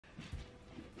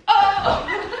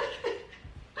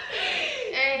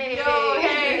Hey. Yo,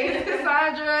 hey, it's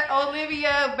Cassandra,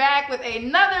 Olivia, back with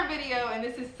another video, and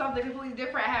this is something completely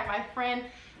different. I have my friend,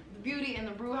 Beauty in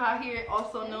the Bruja here,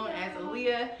 also known as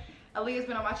Aliyah. Aliyah's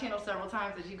been on my channel several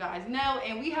times, as you guys know,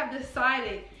 and we have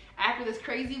decided after this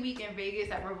crazy week in Vegas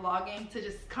that we're vlogging to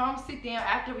just come sit down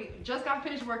after we just got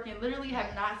finished working, literally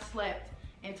have not slept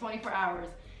in 24 hours,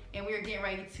 and we are getting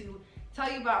ready to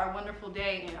tell you about our wonderful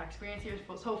day and our experience here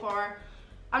so far.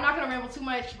 I'm not gonna ramble too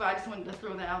much, but I just wanted to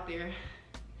throw that out there.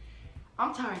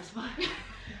 I'm tired as fuck.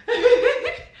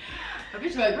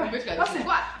 Bitch got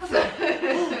squat.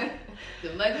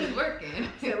 The leg is working.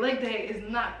 The leg day is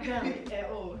not done at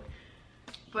all.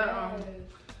 But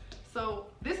so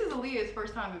this is Aliyah's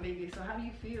first time in Vegas. So how do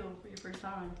you feel for your first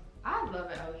time? I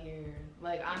love it out here.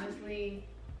 Like honestly,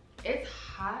 it's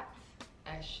hot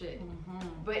as shit,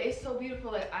 but it's so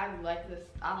beautiful. Like I like this.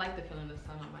 I like the feeling of the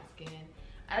sun on my skin.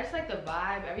 I just like the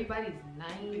vibe. Everybody's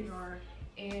nice,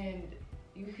 and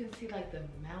you can see like the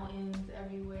mountains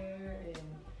everywhere, and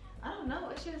I don't know.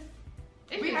 It's just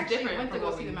we actually went to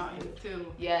go see the mountains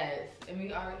too. Yes, and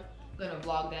we are gonna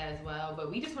vlog that as well. But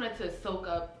we just wanted to soak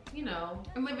up, you know,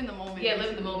 and live in the moment. Yeah, live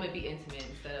in the moment, be intimate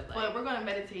instead of like. But we're gonna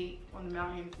meditate on the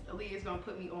mountains. Aaliyah is gonna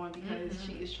put me on because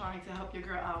she is trying to help your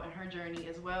girl out in her journey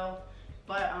as well.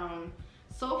 But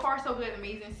so far so good,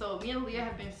 amazing. So me and Aliyah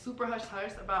have been super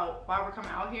hush-hush about why we're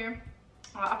coming out here.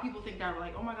 A lot of people think that we're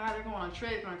like, oh my god, they're going on a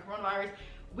trip on coronavirus.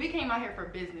 We came out here for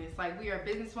business. Like, we are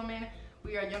businesswomen.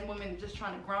 We are young women just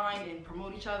trying to grind and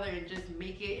promote each other and just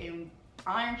make it. And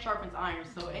iron sharpens iron.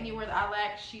 So anywhere that I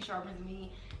lack, she sharpens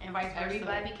me, and vice versa.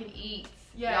 Everybody can eat.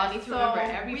 Yeah, y'all need to remember,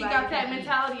 everybody. We got that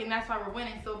mentality, and that's why we're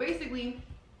winning. So basically,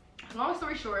 long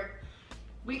story short,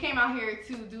 we came out here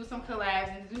to do some collabs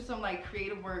and to do some like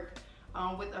creative work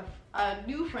with a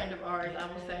new friend of ours. I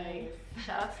will say,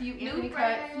 shout out to you, Anthony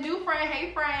Cuts. New friend,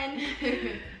 hey friend.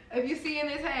 If you seeing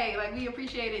this, hey, like, we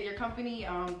appreciated your company.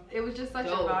 It was just such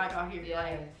a vibe out here. Yes.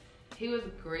 Like, he was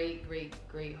great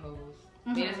host.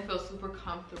 Made us feel super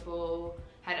comfortable.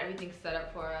 Had everything set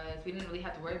up for us. We didn't really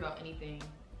have to worry about anything.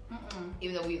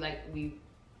 Even though we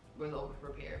were over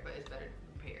prepared, but it's better to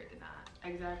be prepared than not.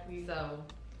 Exactly. So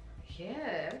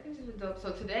yeah, everything's just been dope.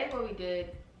 So today what we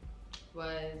did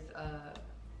was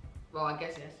well, I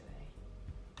guess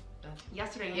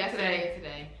yesterday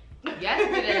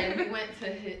we went to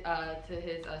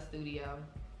his studio,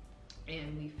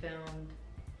 and we filmed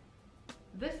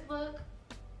this look.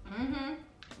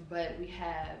 But we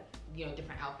have, you know,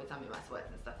 different outfits. I'm in my sweats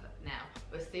and stuff now,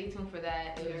 but stay tuned for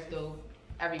that. It was dope.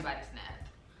 Everybody snapped.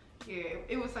 Yeah,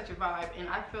 it was such a vibe, and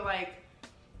I feel like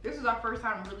this was our first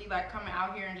time really like coming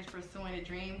out here and just pursuing a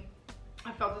dream.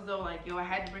 I felt as though like, yo, I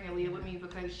had to bring Aliyah with me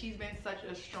because she's been such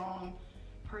a strong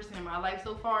person in my life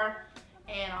so far.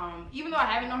 And even though I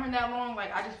haven't known her that long,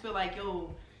 like, I just feel like,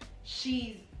 yo,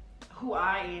 she's who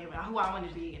I am, who I want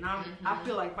to be. And I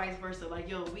feel like vice versa. Like,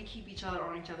 yo, we keep each other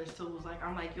on each other's toes. Like,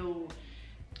 I'm like, yo,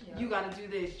 you got to do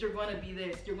this. You're going to be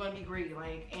this. You're going to be great.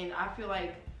 Like, and I feel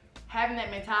like having that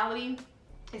mentality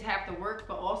is half the work,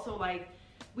 but also like,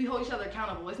 we hold each other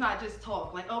accountable. It's not just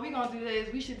talk. Like, oh, we're going to do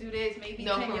this. We should do this. Maybe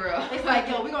no, for real. It's like,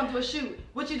 yo, we're going to do a shoot.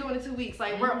 What you doing in 2 weeks?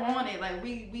 Like, we're on it. Like,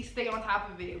 we stay on top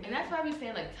of it. And that's why we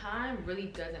saying, like, time really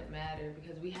doesn't matter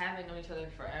because we haven't known each other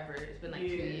forever. It's been, like, 2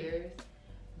 years.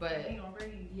 But, yeah, I know,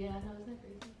 isn't that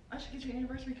crazy? I should get you an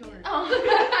anniversary card. Oh.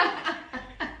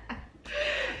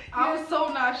 I was so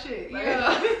not shit. Like,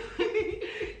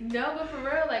 no, but for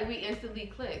real, like, we instantly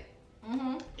clicked.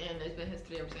 And it's been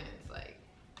history ever since. Like,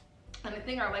 and the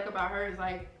thing I like about her is,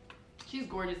 like, she's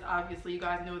gorgeous, obviously, you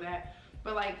guys know that.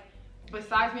 But, like,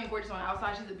 besides being gorgeous on the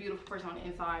outside, she's a beautiful person on the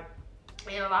inside.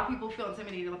 And a lot of people feel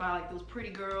intimidated about, like, those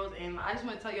pretty girls. And I just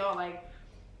want to tell y'all, like,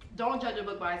 don't judge a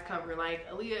book by its cover. Like,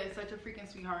 Aliyah is such a freaking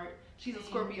sweetheart. She's a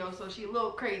Scorpio, so she's a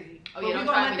little crazy. Oh, but yeah, we're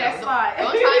gonna let that slide.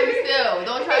 Don't try me still.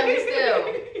 Don't try me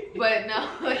still. But no.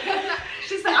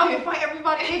 She said, I'm gonna fight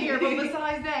everybody in here, but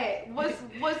besides that,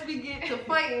 once we get to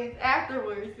fighting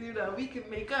afterwards, you know, we can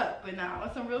make up. But now,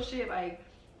 on some real shit, like,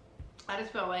 I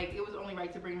just felt like it was only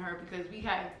right to bring her because we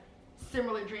have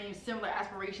similar dreams, similar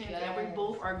aspirations, and we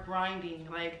both are grinding.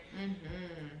 Like,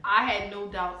 I had no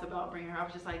doubts about bringing her. I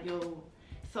was just like, yo.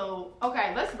 So,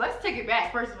 okay, let's take it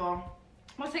back. First of all,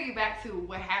 let's take it back to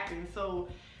what happened. So,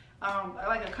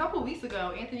 like a couple weeks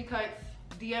ago, Anthony Cuts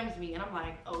DMs me, and I'm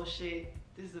like, oh shit,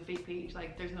 this is a fake page.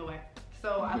 Like, there's no way.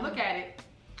 So I look at it,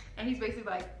 and he's basically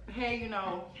like, hey, you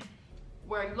know,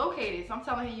 where are you located? So I'm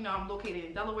telling him, you know, I'm located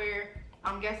in Delaware.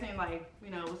 I'm guessing, like,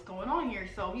 you know, what's going on here.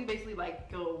 So he's basically like,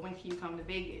 yo, when can you come to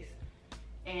Vegas?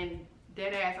 And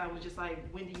dead ass, I was just like,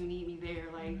 when do you need me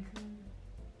there? Like,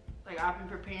 Like, I've been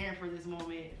preparing for this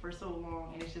moment for so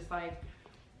long, and it's just like,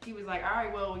 he was like, all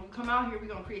right, well, you come out here, we're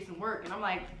gonna create some work. And I'm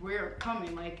like, we're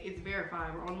coming, like, it's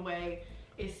verified, we're on the way,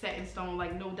 it's set in stone,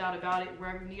 like, no doubt about it.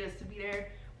 Wherever you need us to be there,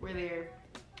 we're there.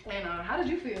 And how did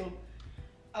you feel?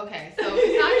 Okay, so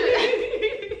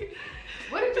Cassandra,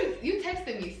 what did you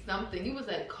texted me something. You was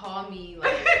like, call me,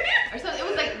 like, or something. It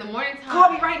was like the morning time.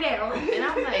 Call me right now. And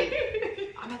I'm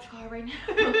like, I'm about to call her right now.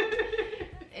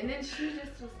 And then she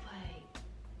just was like,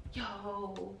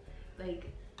 yo, like,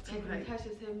 Anthony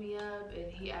Touches hit me up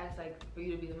and he asked like for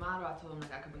you to be the model. I told him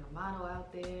like I could bring a model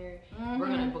out there. We're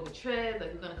gonna book a trip,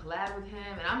 like we're gonna collab with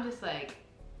him. And I'm just like,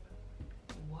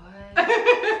 what?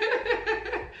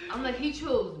 I'm like, he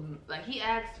chose, like he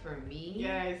asked for me.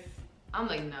 Yes. I'm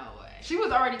like, no way. She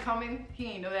was already coming. He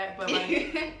ain't know that, but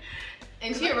like.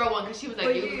 And she a real one because she was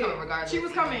like, you was coming regardless. She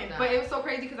was coming, but it was so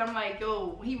crazy because I'm like,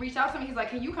 yo, when he reached out to me, he's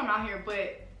like, can you come out here?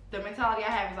 But the mentality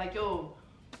I have is like, yo,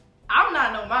 I'm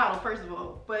not no model, first of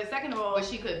all. But second of all, but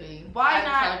she could be. Why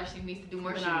not? Tell her she needs to do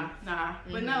more shit. Nah.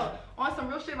 But no, on some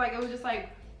real shit, like it was just like,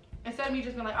 instead of me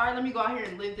just being like, all right, let me go out here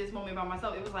and live this moment by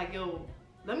myself, it was like, yo,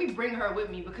 let me bring her with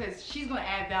me because she's gonna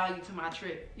add value to my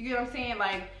trip. You get what I'm saying?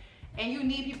 Like, and you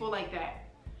need people like that.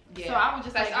 Yeah. So I was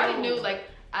just like, I already knew, like,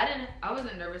 I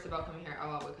wasn't nervous about coming here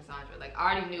all with Cassandra. Like,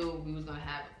 I already knew we was gonna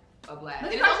have a blast.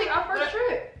 This is actually our first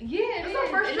trip. Yeah, it's our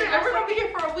first trip. And we're gonna be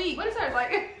here for a week. What is our,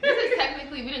 like, this is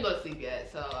technically, we didn't go to sleep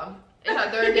yet, so it's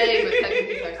our third day, but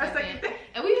technically it's our second day.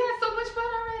 And we had so much fun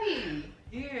already.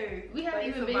 Yeah. We haven't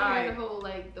even been here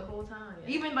the whole time.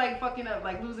 Yeah. Even like fucking up,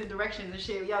 like losing directions and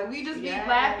shit. Y'all, we just be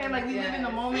laughing, like we live in the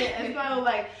moment. And so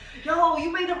like, yo, you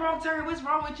made the wrong turn. What's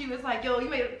wrong with you? It's like, yo,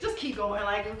 just keep going.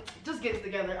 Like, just get it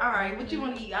together. All right, what you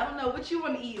want to eat? I don't know what you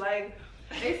want to eat. Like,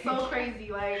 it's so crazy.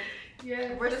 Like,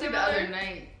 yeah, we're similar. The other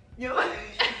night. Yo,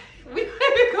 we need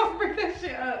to go bring that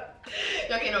shit up.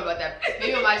 Y'all can't know about that.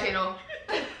 Maybe on my channel.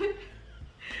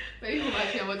 Maybe on my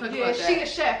channel we'll talk about that. Yeah, she a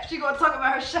chef. She gonna talk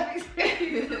about her chef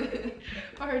experience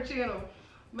on her channel.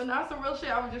 But now some real shit,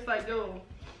 I was just like, yo,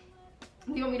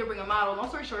 you want me to bring a model? Long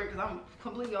story short, because I'm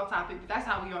completely off topic, but that's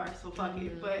how we are, so fuck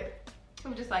it. But I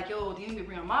was just like, yo, do you need me to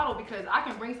bring a model? Because I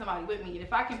can bring somebody with me. And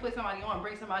if I can put somebody on,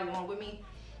 bring somebody on with me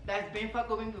that's been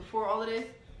fucking with me before all of this,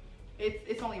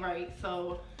 it's only right.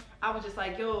 So I was just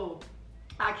like, yo,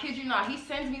 I kid you not, he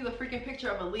sends me the freaking picture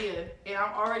of Aliyah, and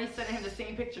I'm already sending him the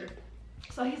same picture.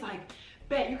 So he's like,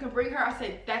 bet you can bring her. I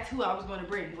said, that's who I was going to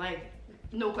bring. Like,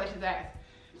 no questions asked.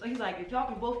 So he's like, if y'all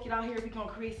can both get out here, we're going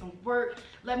to create some work.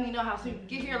 Let me know how soon you can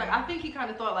get here. Like, I think he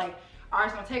kind of thought, like, all right,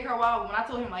 it's going to take her a while. But when I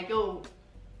told him, like, yo,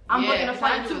 I'm booking a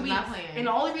flight in 2 weeks. And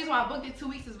the only reason why I booked it 2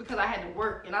 weeks is because I had to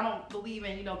work. And I don't believe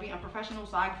in, being unprofessional.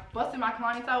 So I busted my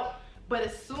clients out. But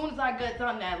as soon as I got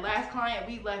done that last client,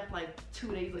 we left, like,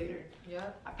 2 days later. Yeah.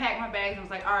 I packed my bags and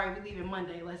was like, all right, we leaving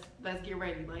Monday. Let's get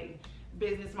ready. Like,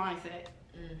 business mindset.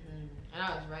 And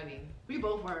I was ready. We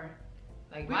both were.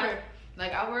 Like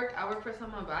I work for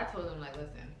someone, but I told them like,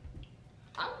 listen,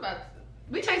 I'm about to.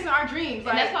 We chasing our dreams. And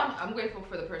like, that's why I'm grateful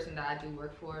for the person that I do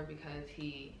work for because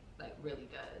he like really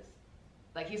does.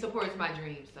 Like he supports my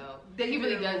dreams, so he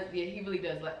really does. Yeah, he really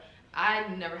does. Like I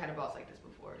never had a boss like this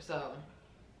before, so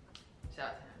shout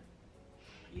out to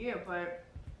him. Yeah, but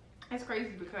it's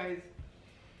crazy because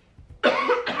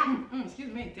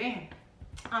excuse me, damn.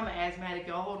 I'm an asthmatic,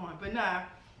 y'all. Hold on. But nah,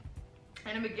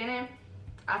 in the beginning,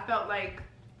 I felt like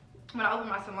when I opened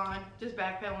my salon, just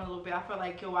backpedaling a little bit, I felt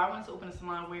like, yo, I wanted to open a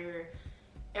salon where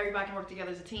everybody can work together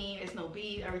as a team. It's no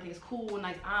beef. Everything's cool,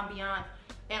 nice ambiance.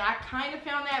 And I kind of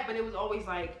found that, but it was always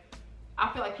like,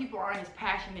 I feel like people aren't as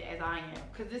passionate as I am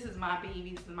because this is my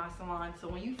baby, this is my salon. So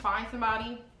when you find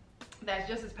somebody that's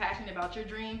just as passionate about your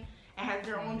dream and has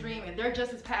their own dream and they're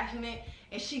just as passionate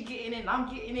and she getting in, I'm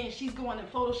getting in, she's going to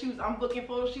photo shoots, I'm booking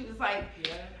photo shoots.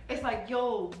 It's like,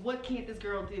 yo, what can't this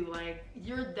girl do? Like,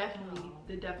 you're definitely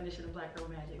the definition of black girl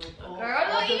magic. Girl,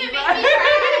 don't even make me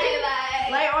cry.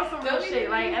 Like on some real shit.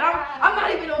 Like, and I'm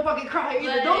not even no fucking cry either.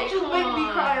 Like, don't you make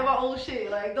me cry about old shit.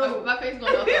 Like, don't. My face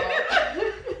gonna melt.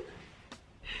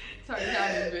 Sorry,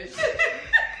 this bitch.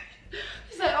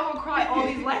 She said, I'm gonna cry all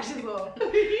these lashes off.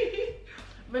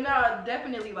 But no,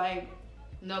 definitely like.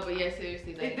 No, but yeah,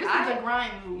 seriously, like this is a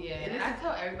grind move. Yeah, and I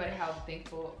tell everybody how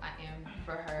thankful I am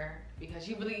for her because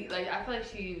she really, like, I feel like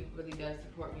she really does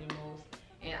support me the most,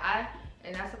 and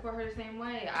I support her the same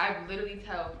way. I literally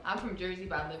tell, I'm from Jersey,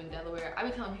 but I live in Delaware. I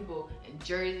be telling people in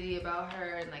Jersey about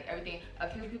her and like everything. A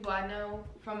few people I know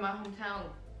from my hometown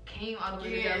came all the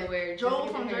way to Delaware. Drove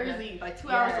from Jersey, like 2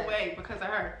 hours away because of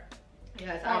her.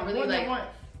 Yes, I really like.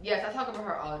 Yes, I talk about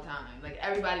her all the time. Like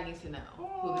everybody needs to know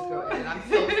who this girl is, and I'm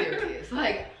so serious.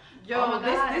 Like Yo, Oh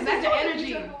this is That's the what energy.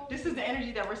 future holds. This is the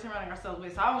energy that we're surrounding ourselves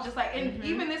with. So I was just like, and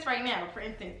even this right now, for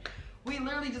instance, we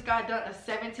literally just got done a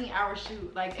 17-hour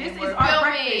shoot. Like this is our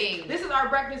breakfast. This is our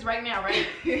breakfast right now, right?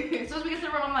 As soon as we get to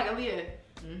the room, I'm like, Aliyah,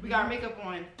 we got our makeup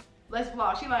on. Let's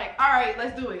vlog. She like, all right,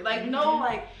 let's do it. Like, no,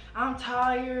 like, I'm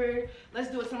tired.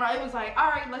 Let's do it tomorrow. It was like, all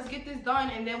right, let's get this done,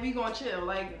 and then we gonna chill.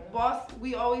 Like, boss,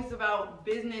 we always about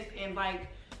business and like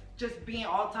just being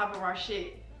on top of our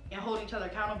shit and holding each other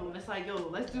accountable. And it's like, yo,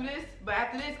 let's do this. But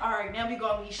after this, all right, now we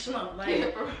gonna be slumped.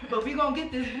 Like, but we gonna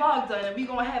get this vlog done, and we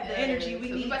gonna have the energy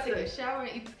we need. We about to take a shower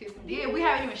and eat this kids. Yeah, we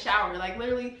haven't even showered. Like,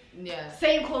 literally,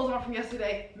 same clothes on from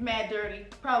yesterday, mad dirty,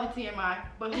 probably TMI,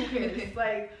 but who cares?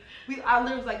 Like, I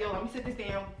literally was like, yo, let me sit this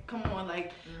down. Come on,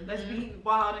 like, let's be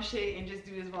wild and shit and just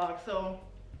do this vlog. So,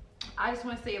 I just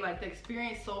want to say, like, the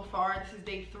experience so far, this is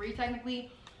day 3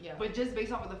 technically, but just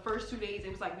based off of the first 2 days,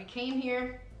 it was like we came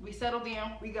here, we settled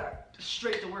down, we got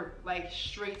straight to work, like,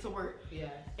 straight to work. Yeah.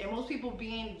 And most people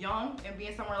being young and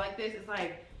being somewhere like this, it's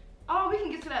like, oh, we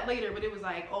can get to that later, but it was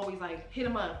like, always like, hit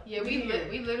them up. Yeah, we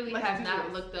literally have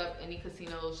not looked up any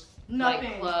casinos, nothing.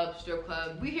 Like clubs, strip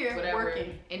clubs, we here whatever.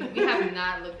 Working. And we have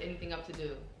not looked anything up to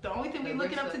do. The only thing we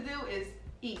looking up to do is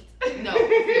eat. No,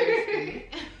 seriously.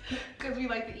 Because we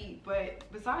like to eat, but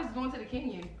besides going to the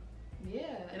canyon. Yeah.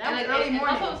 And that was early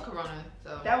morning. And also Corona,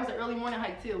 so. That was an early morning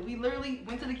hike too. We literally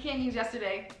went to the canyons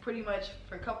yesterday, pretty much,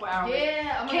 for a couple hours.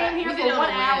 Yeah. Oh Came here for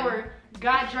 1 hour,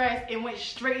 got dressed, and went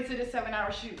straight into the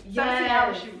 7-hour shoot.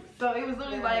 17-hour shoot. So it was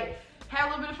literally like, have a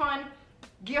little bit of fun,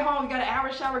 get home, we got an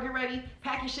hour shower, get ready,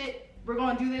 pack your shit. We're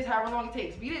gonna do this however long it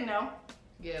takes. We didn't know.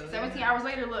 Yeah. 17 hours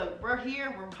later, look, we're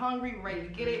here, we're hungry, we're ready to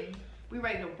get it. We're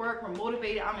ready to work, we're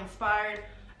motivated, I'm inspired.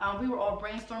 We were all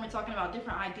brainstorming, talking about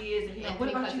different ideas. And, you know, what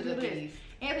about you do this?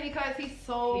 Anthony, because he's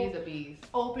a beast.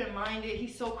 Open-minded,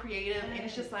 he's so creative, and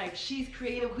it's just like, she's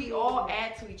creative, we all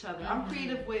add to each other. I'm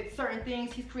creative with certain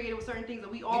things, he's creative with certain things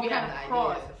that we all have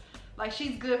across. Like,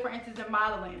 she's good, for instance, in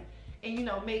modeling and, you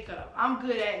know, makeup. I'm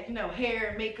good at, you know, hair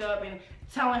and makeup and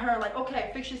telling her, like,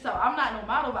 okay, fix yourself. I'm not no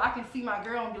model, but I can see my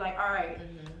girl and be like,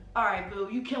 all right, boo,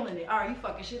 you killing it. All right, you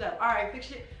fucking shit up. All right,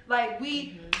 fix it. Like,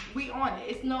 we on it.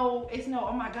 It's no,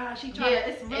 oh my God, she trying to,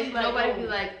 it's really like, nobody be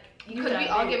like, because we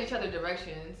all give each other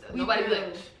directions. Nobody be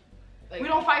like, we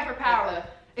don't fight for power.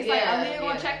 It's like, Aliyah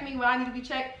gonna check me when I need to be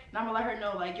checked, and I'm gonna let her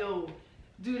know, like, yo,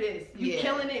 do this. You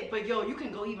killing it, but yo, you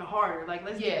can go even harder. Like,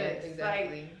 let's do this.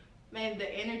 Exactly. Like, man, the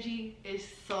energy is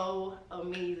so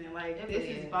amazing. Like, this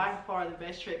is by far the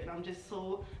best trip, and I'm just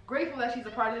so grateful that she's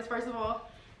a part of this, first of all,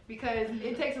 because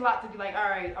it takes a lot to be like, all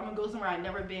right, I'm gonna go somewhere I've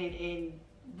never been, and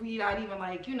we not even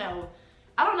like, you know,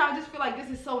 I don't know, I just feel like this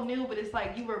is so new, but it's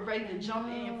like you were ready to jump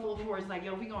in full force, like,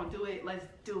 yo, we gonna do it, let's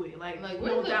do it. Like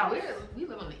no doubt. We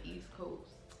live on the East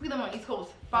Coast. We live on the East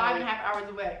Coast, 5.5 hours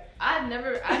away. I've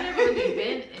never really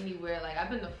been anywhere. Like, I've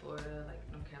been to Florida, like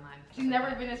North Carolina. She's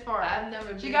never been as far. I've never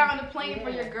been. She got on the plane for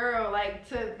your girl, like,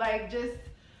 to, like, just,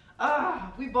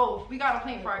 we got on a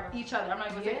plane for each other. I'm not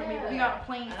gonna say for me, but we got on a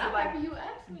plane to,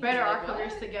 like, better our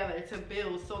careers together, to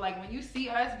build. So, like, when you see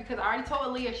us, because I already told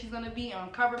Aliyah she's gonna be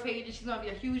on cover pages, she's gonna be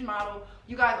a huge model.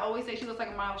 You guys always say she looks like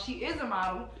a model. She is a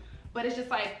model, but it's just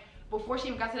like, before she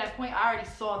even got to that point, I already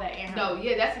saw that in her. No,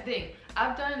 yeah, that's the thing.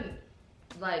 I've done,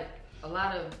 like, a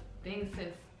lot of things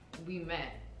since we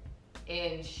met,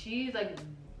 and she's, like,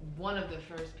 one of the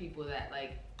first people that,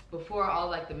 like, before all,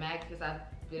 like, the because I've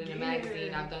been in a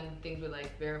magazine, I've done things with,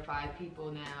 like, verified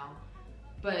people now,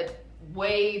 but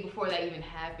way before that even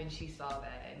happened, she saw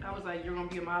that. And I was like, you're gonna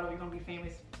be a model, you're gonna be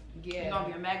famous. Yeah. You're gonna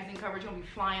be a magazine cover, you're gonna be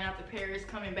flying out to Paris,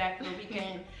 coming back for the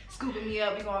weekend, scooping me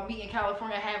up, we're gonna meet in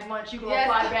California, have lunch, you're gonna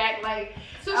fly back, like,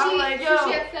 I'm like, yo.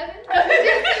 Sushi at 7?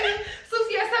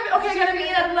 Sushi at 7? Okay, I gotta be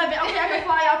in at 11. Okay, I can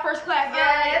fly out first class.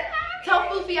 Yes. Tell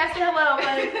Foofy I said hello,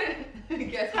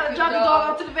 like, gotta drop the dog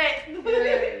off to the vet.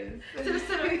 To the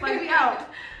center, like, we out.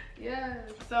 Yeah.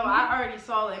 So I already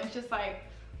saw it, and it's just like,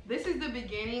 this is the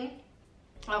beginning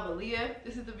of Aliyah,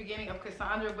 this is the beginning of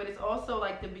Cassandra, but it's also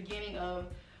like the beginning of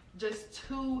just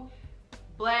 2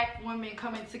 black women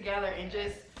coming together and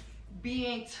just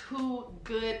being 2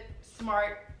 good,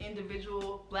 smart,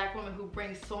 individual black women who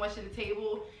bring so much to the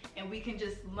table, and we can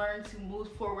just learn to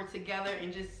move forward together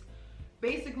and just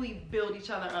basically build each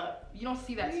other up. You don't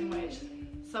see that too much.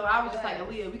 So I was just like,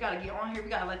 Aliyah, we gotta get on here, we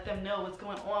gotta let them know what's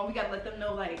going on, we gotta let them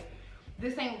know, like,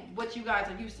 this ain't what you guys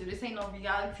are used to. This ain't no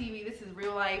reality TV. This is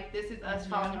real life. This is us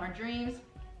following our dreams.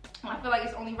 And I feel like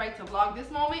it's only right to vlog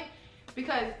this moment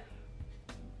because,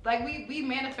 like, we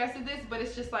manifested this, but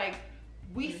it's just like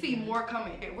we see more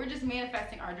coming. We're just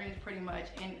manifesting our dreams pretty much.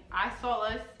 And I saw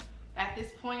us at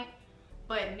this point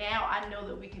But now I know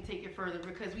that we can take it further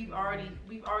because we've already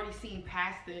seen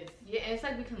past this. Yeah, and it's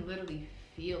like we can literally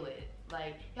feel it.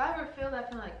 Like, y'all ever feel that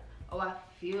feeling like, oh, I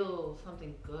feel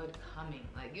something good coming.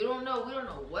 Like, we don't know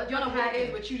what. You don't know what it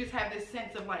is, but you just have this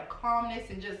sense of like calmness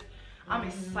and just, I'm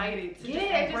excited to just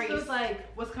embrace it just feels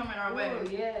like what's coming our way.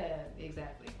 Yeah,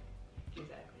 exactly.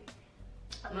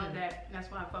 I love that. And that's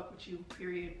why I fuck with you,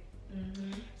 period.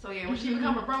 So yeah, when she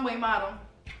become a runway model,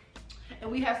 and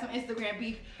we have some Instagram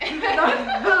beef. I'm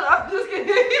just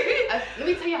kidding. Let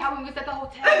me tell you how we was at the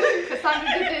hotel.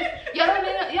 Cassandra did this. Y'all don't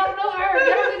know her.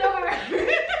 Y'all don't really know her.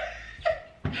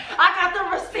 I got the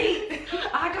receipt.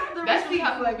 That's really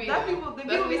how we be.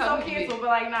 People be so canceled, but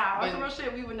like, nah, on some real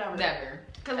shit, we would never.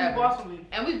 Because we boss women.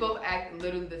 And we both act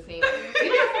literally the same way. You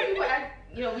know how some people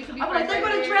act, you know, we could be I'm like, they're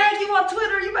gonna drag you on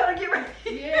Twitter, you better get ready.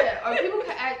 Yeah, or people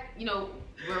could act, you know,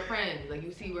 we're friends. Like,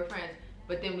 you see we're friends.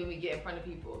 But then when we get in front of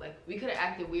people, like, we could have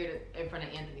acted weird in front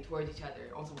of Anthony towards each other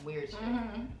on some weird shit.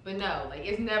 But no, like,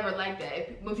 it's never like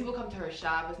that. When people come to her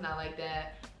shop, it's not like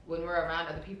that. When we're around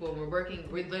other people and we're working,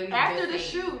 we're literally after the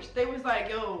shoot, they was like,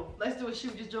 yo, let's do a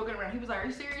shoot, just joking around. He was like, are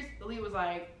you serious? Aliyah was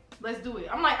like, let's do it.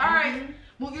 I'm like, all right,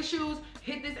 move your shoes,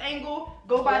 hit this angle,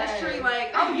 go by this tree.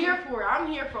 Like, I'm here for it.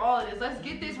 I'm here for all of this. Let's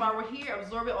get this while we're here,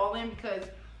 absorb it all in, because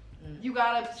you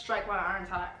gotta strike while the iron's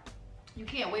hot. You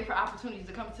can't wait for opportunities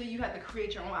to come to you. You have to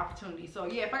create your own opportunity. So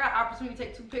yeah, if I got opportunity to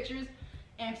take 2 pictures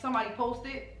and if somebody posts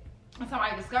it and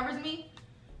somebody discovers me,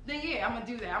 then yeah, I'm gonna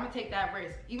do that. I'm gonna take that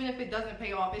risk. Even if it doesn't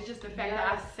pay off, it's just the fact that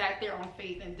I sat there on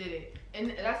faith and did it.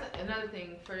 And that's another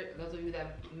thing for those of you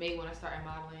that may want to start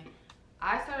modeling.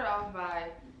 I started off by,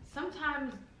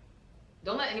 sometimes,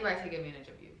 don't let anybody take advantage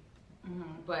of you.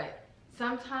 But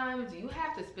sometimes you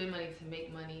have to spend money to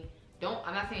make money.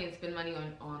 I'm not saying spend money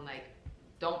on like,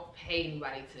 don't pay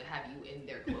anybody to have you in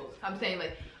their clothes. I'm saying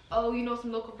like, oh, you know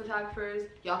some local photographers,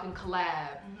 y'all can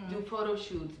collab, do photo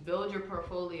shoots, build your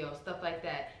portfolio, stuff like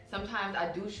that. Sometimes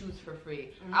I do shoots for free.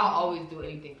 I'll always do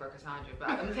anything for Cassandra, but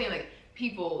I'm saying like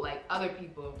people, like other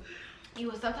people, you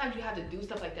know, sometimes you have to do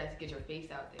stuff like that to get your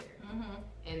face out there.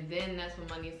 And then that's when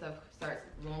money and stuff starts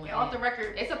rolling. Yeah, off the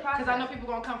record, it's a process. Because I know people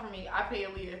gonna come for me. I pay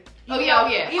Aliyah.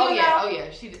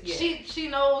 She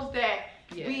knows that.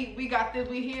 Yeah. We got this,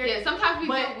 we here. Yeah, sometimes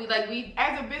we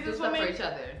as a businesswoman for each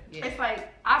other. Yeah. It's like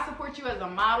I support you as a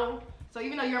model. So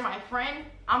even though you're my friend,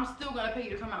 I'm still gonna pay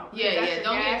you to come out. Yeah,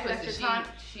 don't get twisted. That's your time.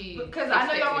 Because I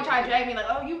know y'all gonna try to drag me like,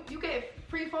 oh, you get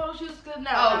free photo shoots. Cause no.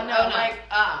 Like,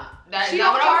 that's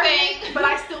not what I'm saying. But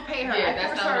I still pay her. Yeah,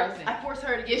 that's not what I'm saying. I force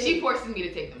her to. Yeah, she forces me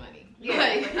to take the money. Yeah,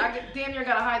 like, I damn near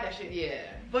gotta hide that shit. Yeah.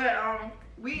 But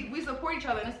we support each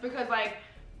other, and it's because like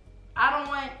I don't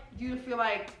want you to feel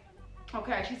like,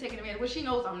 okay, she's taking advantage. Well, she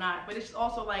knows I'm not, but it's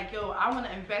also like, yo, I want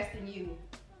to invest in you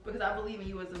because I believe in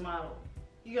you as a model.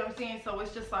 You know what I'm saying? So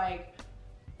it's just like,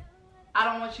 I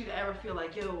don't want you to ever feel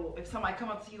like, yo, if somebody come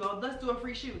up to you, oh, let's do a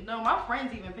free shoot. No, my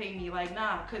friends even pay me like,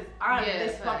 nah, because I'm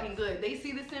this fucking good. They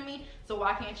see this in me, so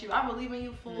why can't you? I believe in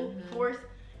you full force,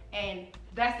 and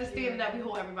that's the standard that we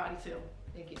hold everybody to.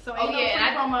 Thank you. So ain't no free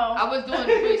promo. I was doing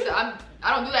free, so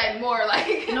I don't do that anymore. Like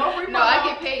no free promo. No, I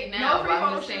get paid now. No free but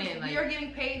I'm promo. just saying, like, we are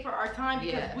getting paid for our time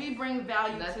because we bring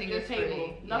value to the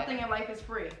table. Nothing in life is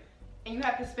free, and you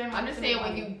have to spend money. I'm just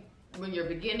saying when you're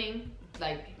beginning,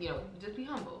 like, you know, just be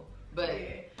humble. But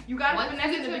you gotta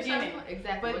finesse in the beginning.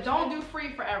 Exactly. But don't do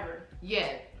free forever.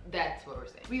 Yeah, that's what we're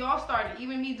saying. We all started.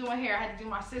 Even me doing hair, I had to do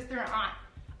my sister and aunt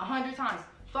 100 times.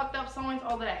 Fucked up sewings,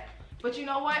 all that. But you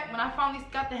know what? When I finally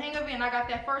got the hang of it and I got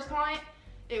that first client,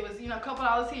 it was, you know, a couple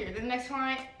dollars here. The next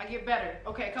client, I get better.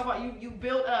 Okay, a couple, you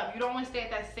build up. You don't want to stay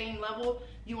at that same level.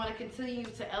 You want to continue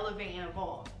to elevate and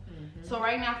evolve. So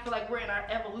right now, I feel like we're in our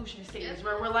evolution stages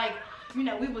where we're like, you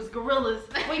know, we was gorillas.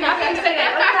 Wait, no, I can't say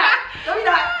that. Let me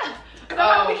not. Because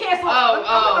I'm going to be canceled.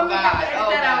 I'm going to have to edit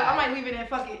that out. I might leave it in.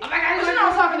 Fuck it. Oh my God. But you know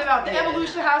what I'm talking about. The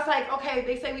evolution, how it's like, okay,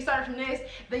 they say we started from this,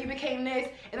 then you became this,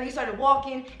 and then you started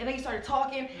walking, and then you started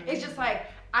talking. It's just like,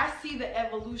 I see the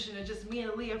evolution of just me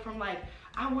and Aliyah from like,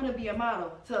 I want to be a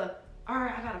model to, all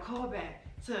right, I got a call back,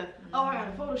 to, oh, I got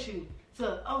a photo shoot,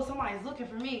 to, oh, somebody's looking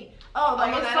for me. Oh,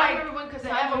 like, it's like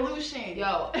the evolution.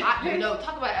 Yo,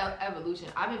 talk about evolution.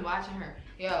 I've been watching her.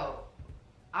 Yo,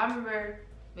 I remember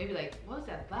maybe like, what was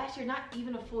that, last year? Not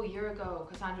even a full year ago,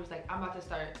 Cassandra was like, I'm about to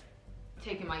start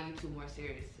taking my YouTube more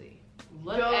seriously.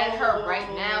 Look at her right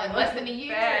now in less than a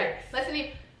year. Less than a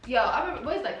year. Yo, I remember,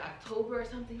 what was it, like October or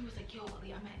something? He was like, yo,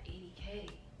 Aliyah, I'm at 80K.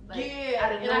 Like, yeah,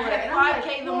 and I had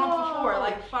 5K the month before.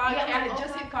 Like 5K, I had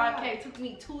just hit 5K. It took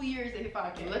me 2 years to hit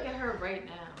 5K. Look at her right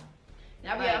now.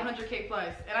 Now we at 100K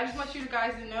plus. And I just want you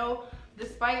guys to know,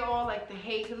 despite all like the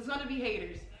hate, because there's going to be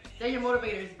haters. They're your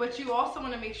motivators. But you also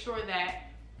want to make sure that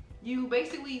You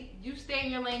basically, you stay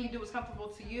in your lane, you do what's comfortable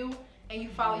to you, and you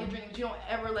follow your dreams. You don't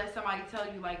ever let somebody tell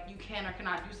you like you can or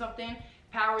cannot do something.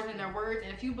 Power's in their words,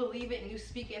 and if you believe it and you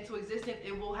speak it into existence,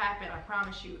 it will happen. I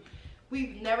promise you.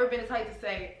 We've never been the type to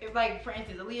say, if like for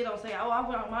instance, Aliyah don't say, oh, I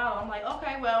want a model. I'm like,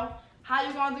 okay, well, how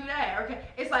you gonna do that? Okay,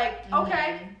 it's like,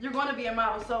 okay, you're gonna be a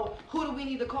model. So who do we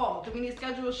need to call? Do we need to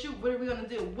schedule a shoot? What are we gonna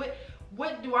do?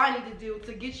 What do I need to do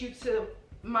to get you to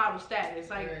model status?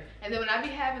 Like, and then when I be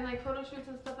having like photo shoots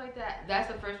and stuff like that, that's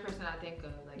the first person I think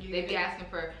of. Like they be asking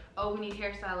for, oh, we need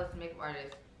hairstylists and makeup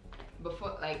artists.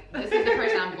 Before, like, this is the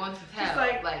person I'm going to tell. Just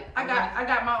like I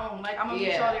got my own. Like I'm gonna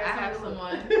get y'all there. I have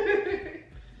someone.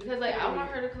 Because like I want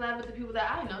her to collab with the people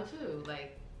that I know too.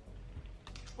 Like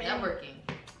networking.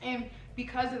 And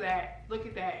because of that, look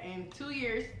at that. In 2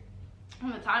 years,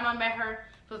 from the time I met her,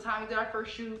 to the time we did our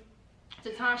first shoot, to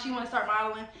the time she wanted to start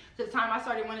modeling, to the time I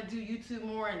started wanting to do YouTube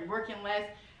more and working less,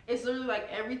 it's literally like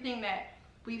everything that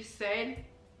we've said,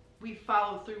 we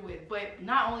followed through with. But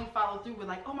not only followed through with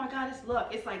like, oh my God, it's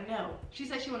luck. It's like, no. She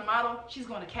said she want to model. She's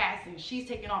going to casting. She's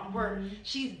taking off work.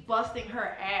 She's busting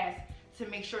her ass to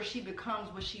make sure she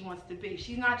becomes what she wants to be.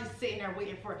 She's not just sitting there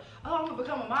waiting for, oh, I'm gonna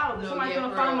become a model. Somebody's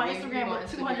gonna follow my Instagram with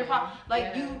 200 followers.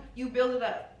 Like you build it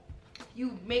up.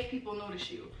 You make people notice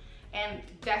you, and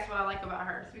that's what I like about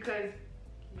her. It's because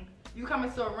you come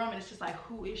into a room and it's just like,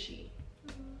 who is she?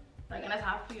 Like, and that's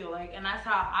how I feel. Like, and that's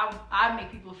how I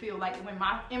make people feel. Like when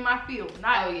in my field,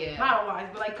 not model wise,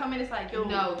 but like come in, it's like, yo,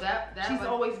 no, that she's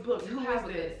always booked. Who is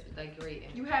this? Like great.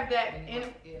 You have that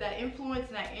that influence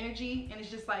and that energy, and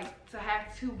it's just like to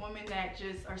have two women that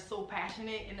just are so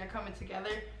passionate and they're coming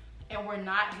together, and we're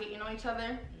not hating on each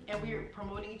other, and we're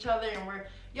promoting each other, and we're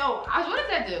what does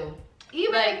that do?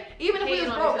 Even if we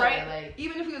was broke, right? Like,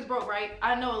 even if we was broke, right?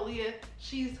 I know Aliyah,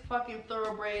 she's fucking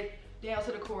thoroughbred down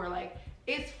to the core. Like,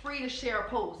 it's free to share a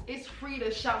post. It's free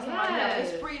to shout somebody out.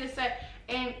 It's free to say.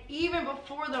 And even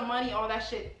before the money, all that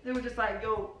shit, they were just like,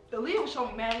 yo, Aliyah was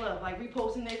showing me mad love. Like,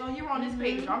 reposting this. Oh, you were on this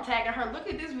page. I'm tagging her. Look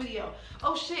at this video.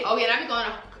 Oh, shit. Oh, yeah, and I be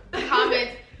going to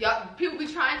comments. Y'all, people be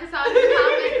trying to sound in the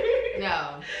comments.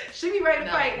 No. She be ready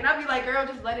to fight. And I be like, girl,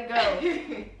 just let it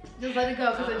go. Just let it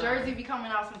go. Because the jersey be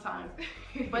coming out sometimes.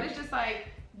 But it's just like,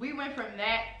 we went from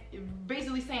that,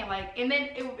 basically saying like, and then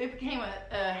it became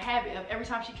a habit of every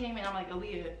time she came in, I'm like,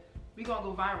 Aliyah, we gonna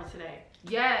go viral today.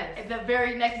 Yes. And the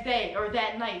very next day or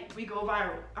that night, we go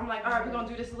viral. I'm like, all right, we're gonna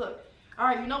do this look. All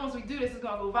right, you know, once we do this, it's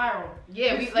gonna go viral.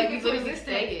 Yeah, we literally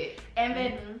say it. And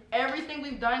then everything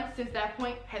we've done since that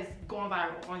point has gone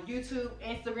viral. On YouTube,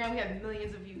 Instagram, we have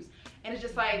millions of views. And it's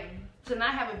just like, to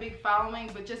not have a big following,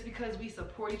 but just because we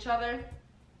support each other,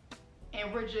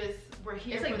 and we're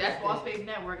here for this Boss Babe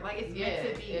Network. Like, it's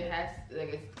meant to be. It has,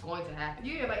 like, it's going to happen.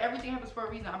 Yeah, like, everything happens for a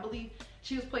reason. I believe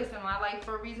she was placed in my life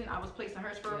for a reason. I was placed in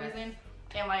hers for a reason.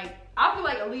 And, like, I feel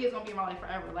like Aliyah's gonna be in my life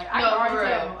forever. Like, I can already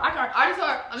tell. I can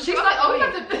already she's like, oh,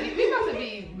 we about to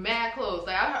be mad close.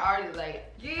 Like, I already,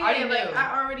 like,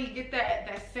 I already get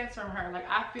that sense from her. Like,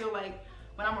 I feel like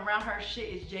when I'm around her, shit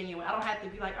is genuine. I don't have to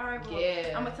be like, all right,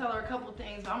 well, I'm gonna tell her a couple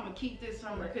things, but I'm gonna keep this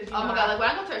from her. Cause oh my God, like when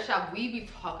I go to her shop, we be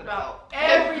talking about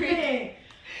everything.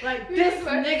 Like this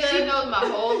nigga, she knows my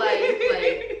whole life.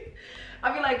 Like,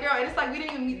 I be like, girl, and it's like we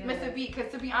didn't even miss a beat. Cause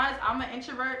to be honest, I'm an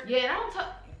introvert. Yeah, and I don't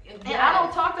talk. And I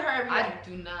don't talk to her every day. I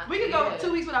do not. We could go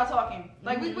 2 weeks without talking.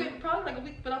 Like we went probably like a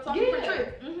week without talking for a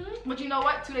trip. But you know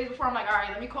what? 2 days before, I'm like, all right,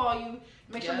 let me call you,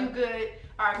 make sure you good.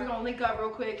 All right, we're gonna link up real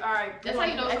quick. All right. That's how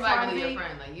you know somebody really your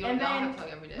friend. Like you don't have to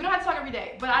talk every day. We don't have to talk every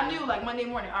day. But I knew like Monday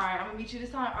morning. All right, I'm gonna meet you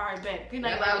this time. All right, bet. Good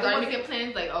night. Like, I was already making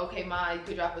plans. Like, okay, Ma, you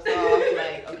could drop us off.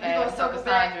 Like, okay, I'll talk to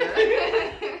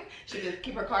Cassandra. She just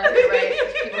keep her car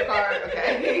right. Keep her car.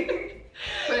 Okay.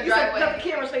 Put a driveway. Cut the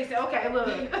camera's face. Okay, look.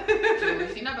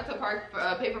 She's not about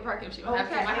to pay for parking. She don't have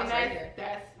to my house right here.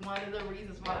 That's one of the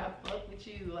reasons why I fuck with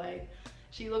you. Like,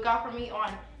 she look out for me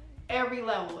on every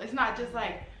level. It's not just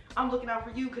like I'm looking out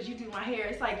for you because you do my hair.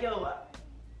 It's like, yo,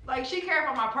 like she cares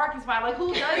about my parking spot. Like,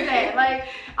 who does that? Like,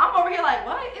 I'm over here like,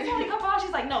 what? It's only a couple hours.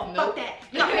 She's like, no, fuck that.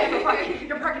 You're not paying for parking.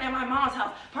 You're parking at my mom's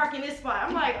house. Parking this spot.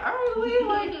 I'm like, all right, Lee,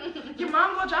 like, your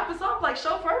mom gonna drop us off? Like,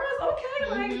 chauffeur us? Okay,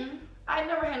 like. I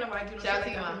never had nobody do no shit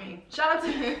like that for me. Shout out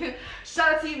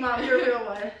to you, Mom. You're a real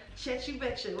one. Chat you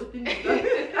betcha with the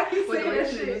nigga. I can say that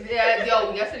shit. Yeah,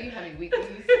 yo, yesterday you had me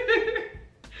weeklies.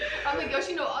 I'm like, yo,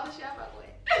 she know all the shit about the way.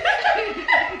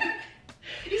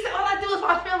 You said all I do is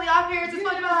watch Family Off here. It's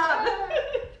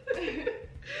SpongeBob.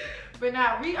 But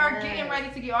now we are getting ready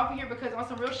to get off of here because on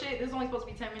some real shit, this is only supposed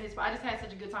to be 10 minutes, but I just had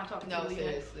such a good time talking to you.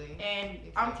 Seriously. And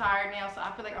I'm tired now, so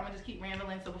I feel like I'm gonna just keep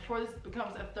rambling. So before this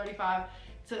becomes a 35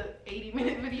 to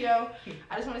 80-minute video,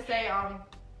 I just want to say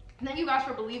Thank you guys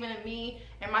for believing in me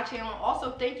and my channel.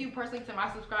 Also, thank you personally to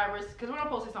my subscribers, because we're gonna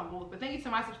post this on both. But thank you to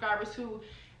my subscribers who,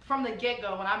 from the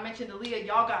get-go, when I mentioned Aliyah,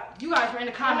 you guys were in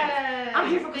the comments. Yes, I'm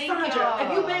here for Cassandra.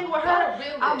 If you bang with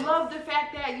her, I love the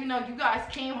fact that, you know, you guys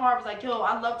came hard, was like, yo,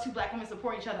 I love 2 black women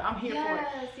supporting each other. I'm here for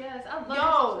it. Yes, I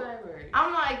love subscribers.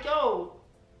 I'm like, yo,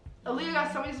 Aliyah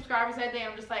got so many subscribers that day.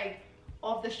 I'm just like,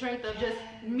 off the strength of just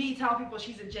me telling people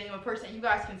she's a genuine person. You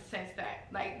guys can sense that.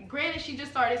 Like, granted, she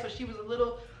just started, so she was a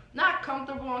little not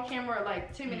comfortable on camera, or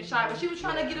like timid and shy, but she was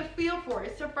trying to get a feel for it.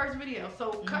 It's her first video,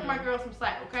 so cut my girl some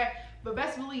slack, okay? But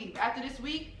best believe, after this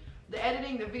week, the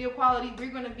editing, the video quality, we're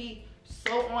gonna be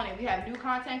so on it. We have new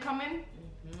content coming,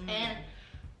 and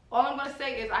all I'm gonna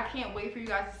say is I can't wait for you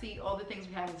guys to see all the things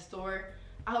we have in store.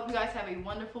 I hope you guys have a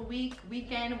wonderful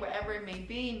weekend, wherever it may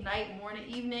be, night, morning,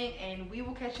 evening, and we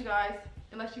will catch you guys.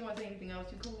 Unless you want to say anything else,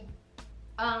 you cool?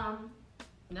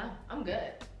 No, I'm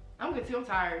good. I'm good too. I'm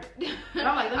tired. But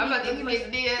I'm like, I'm about to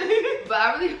get dead, but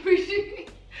I really appreciate.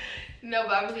 No,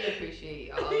 but I really appreciate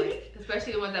y'all, like,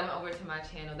 especially the ones that went over to my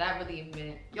channel. That really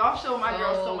meant. Y'all showed my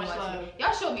girl so much love.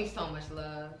 Y'all showed me so much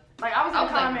love. Like, I was in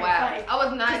comments, like, wow. I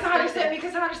was not. Cassandra sent me.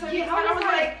 Cassandra sent me. I was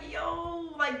like,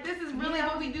 yo, like, this is really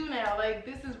what we do now. Like,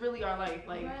 this is really our life.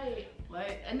 Like, right.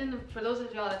 Like, and then for those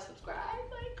of y'all that subscribe,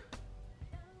 like.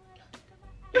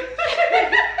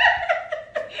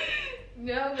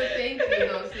 No, but thank you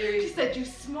though, seriously. She said you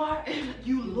smart,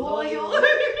 you loyal.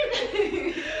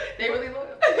 They really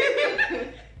loyal.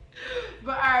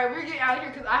 But alright, we're getting out of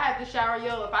here because I have to shower.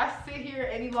 Yo, if I sit here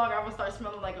any longer, I'm gonna start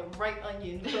smelling like a ripe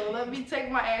onion. So let me take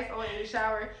my ass away in the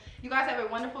shower. You guys have a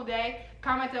wonderful day.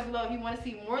 Comment down below if you want to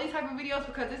see more of these type of videos,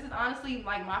 because this is honestly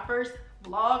like my first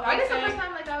vlog. This is the first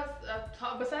time like I was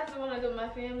besides the one I did with my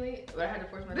family, but I had to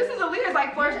force myself. This is Aliyah's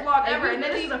like first vlog ever, and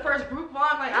then this is the first group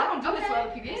vlog. Like, I don't do this for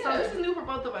other people, so this is new for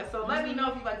both of us. So let me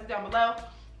know if you like this down below.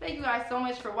 Thank you guys so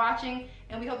much for watching,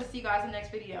 and we hope to see you guys in the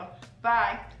next video.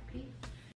 Bye. Peace.